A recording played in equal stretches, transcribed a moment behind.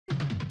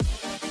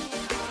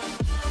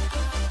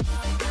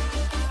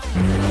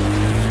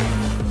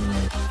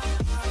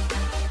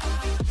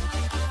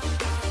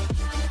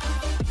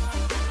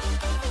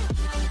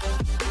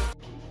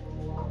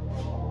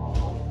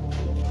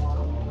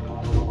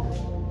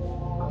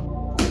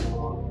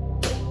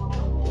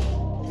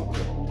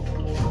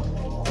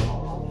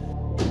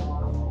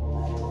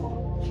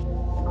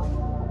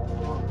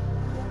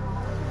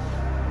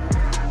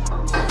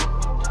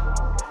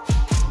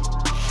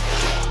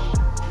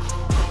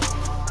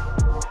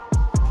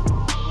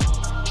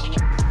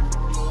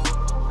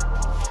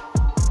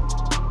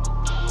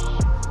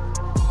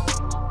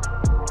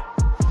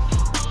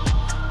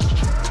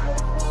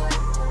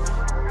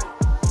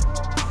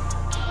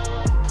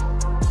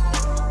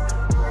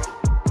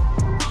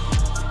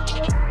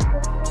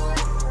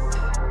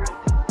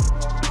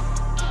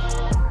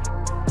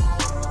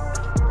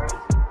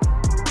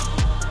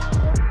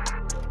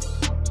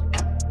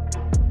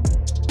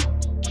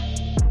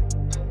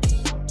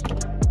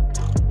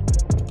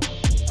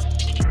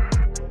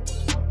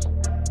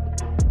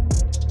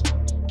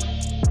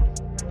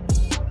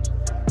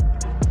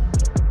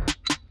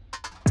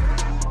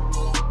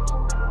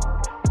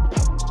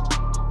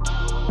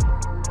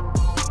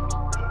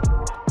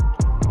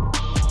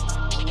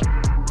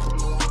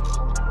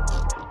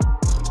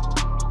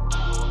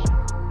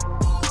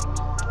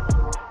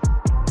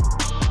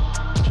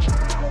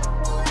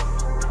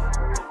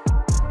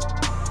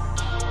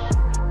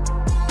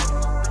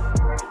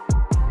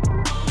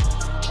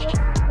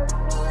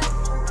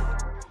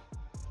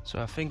So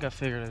I think I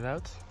figured it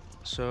out.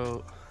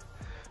 So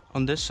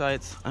on this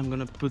side I'm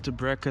gonna put the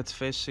bracket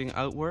facing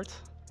outward,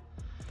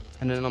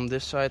 and then on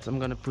this side I'm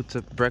gonna put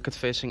the bracket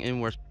facing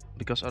inward,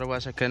 because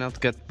otherwise I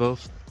cannot get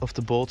both of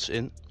the bolts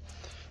in.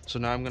 So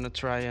now I'm gonna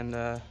try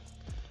and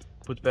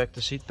put back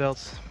the seat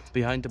belt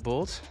behind the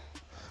bolt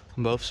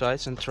on both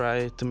sides and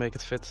try to make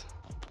it fit.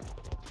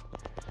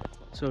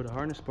 So the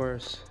harness bar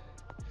is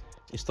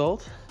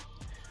installed.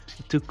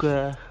 It took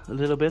a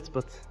little bit,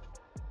 but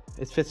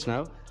it fits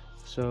now.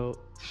 So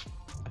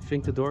I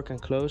think the door can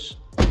close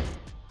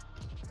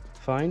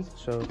fine,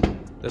 so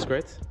that's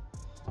great.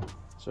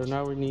 So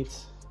now we need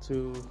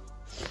to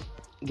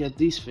get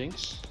these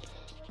things,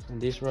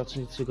 and these rods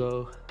need to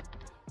go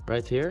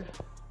right here,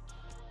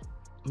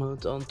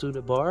 mount onto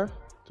the bar,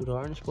 to the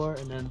harness bar,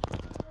 and then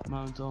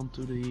mount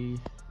onto the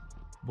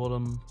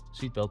bottom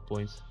seatbelt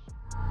point.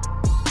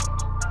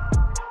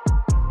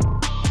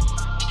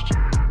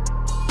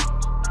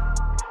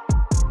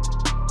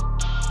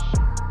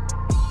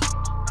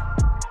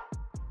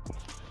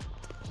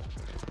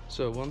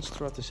 So one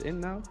strut is in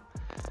now,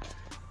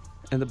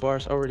 and the bar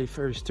is already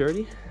very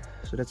sturdy,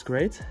 so that's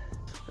great.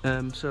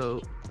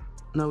 So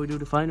now we do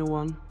the final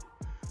one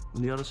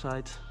on the other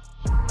side.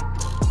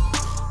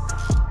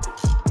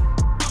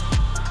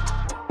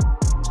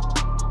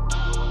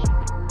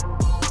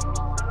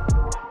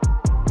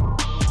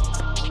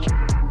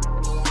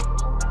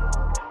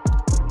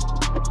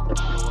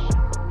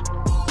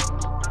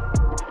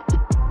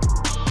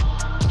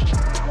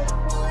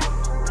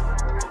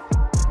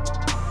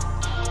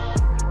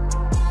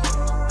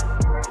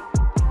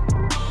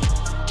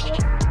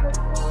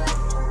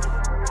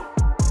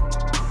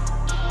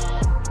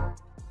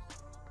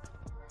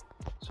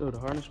 So the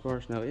harness bar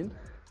is now in.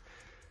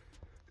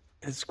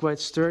 It's quite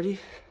sturdy.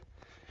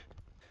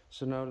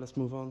 So now let's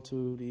move on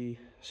to the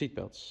seat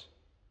belts.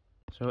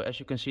 So as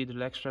you can see, the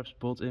leg straps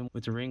bolt in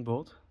with the ring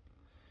bolt.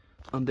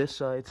 On this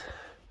side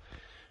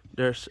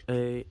there's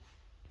a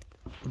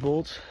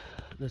bolt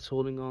that's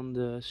holding on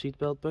the seat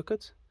belt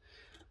bucket.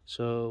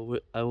 So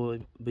I will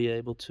be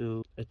able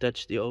to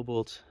attach the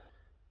O-bolt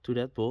to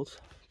that bolt.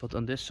 But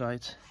on this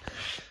side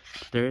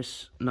there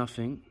is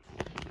nothing.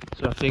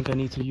 So I think I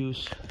need to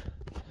use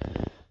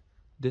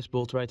this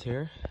bolt right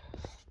here,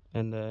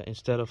 and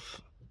instead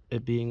of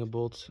it being a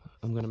bolt,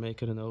 I'm gonna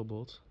make it an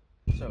O-bolt.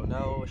 So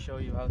now I will show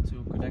you how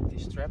to connect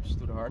these straps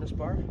to the harness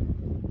bar.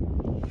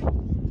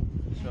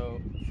 So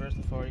first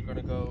of all, you're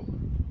gonna go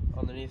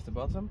underneath the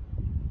bottom,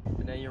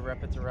 and then you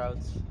wrap it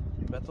around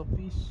the metal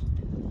piece,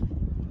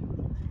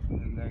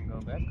 and then go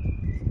back.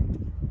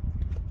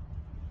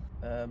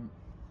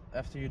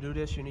 After you do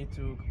this, you need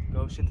to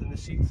go sit in the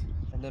seat,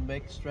 and then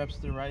make the straps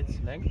the right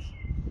length,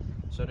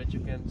 so that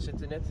you can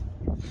sit in it.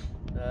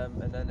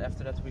 And then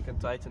after that we can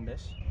tighten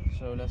this.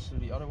 So let's do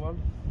the other one.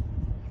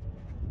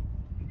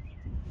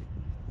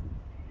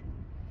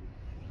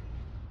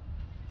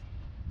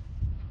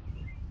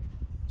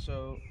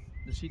 So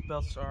the seat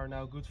belts are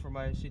now good for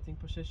my seating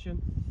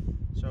position.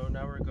 So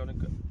now we're gonna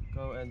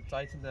go and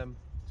tighten them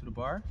to the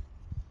bar.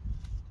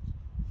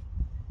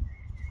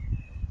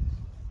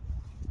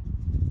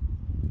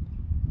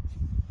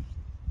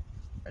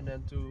 And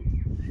then to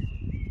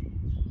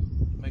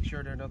make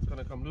sure they're not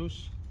gonna come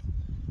loose,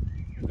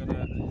 you're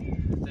gonna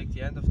take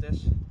the end of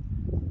this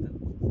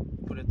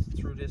and put it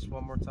through this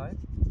one more time.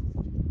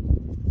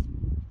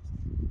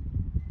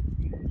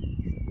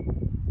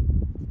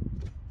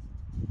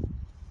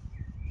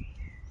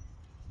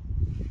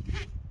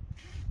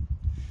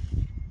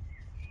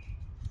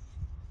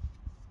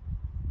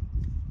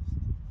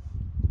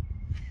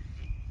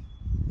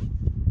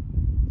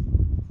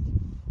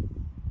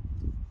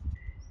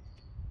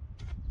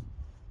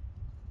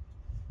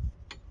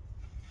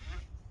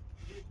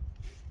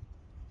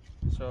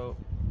 So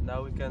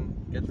now we can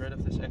get rid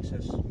of this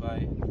excess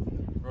by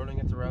rolling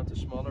it around the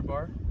smaller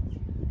bar.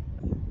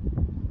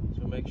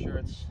 So make sure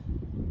it's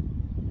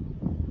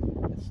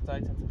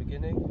tight at the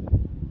beginning.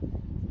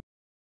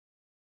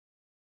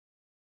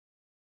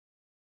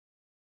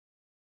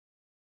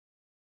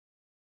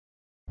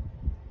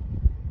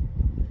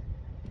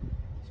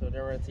 So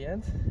then we're at the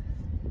end.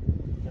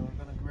 Then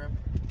we're gonna grab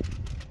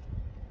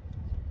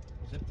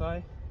a zip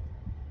tie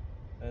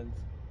and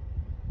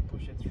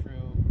push it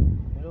through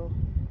the middle.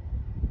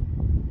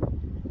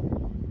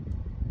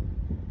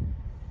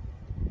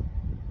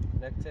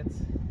 Connect it.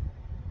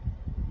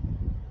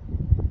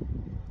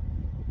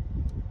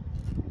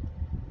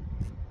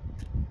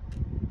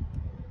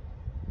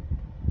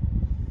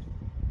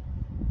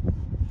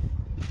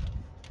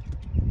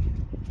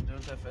 I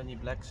don't have any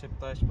black zip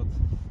ties, but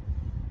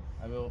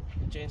I will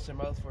change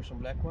them out for some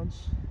black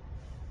ones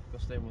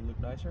because they will look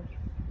nicer.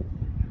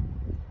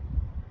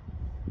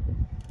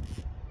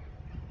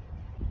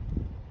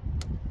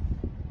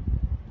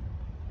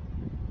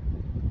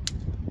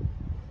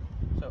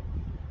 So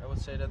I would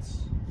say that's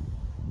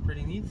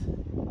pretty neat.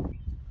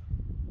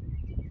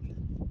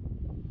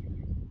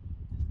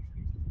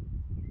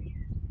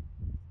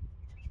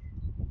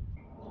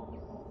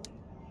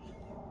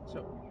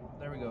 So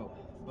there we go.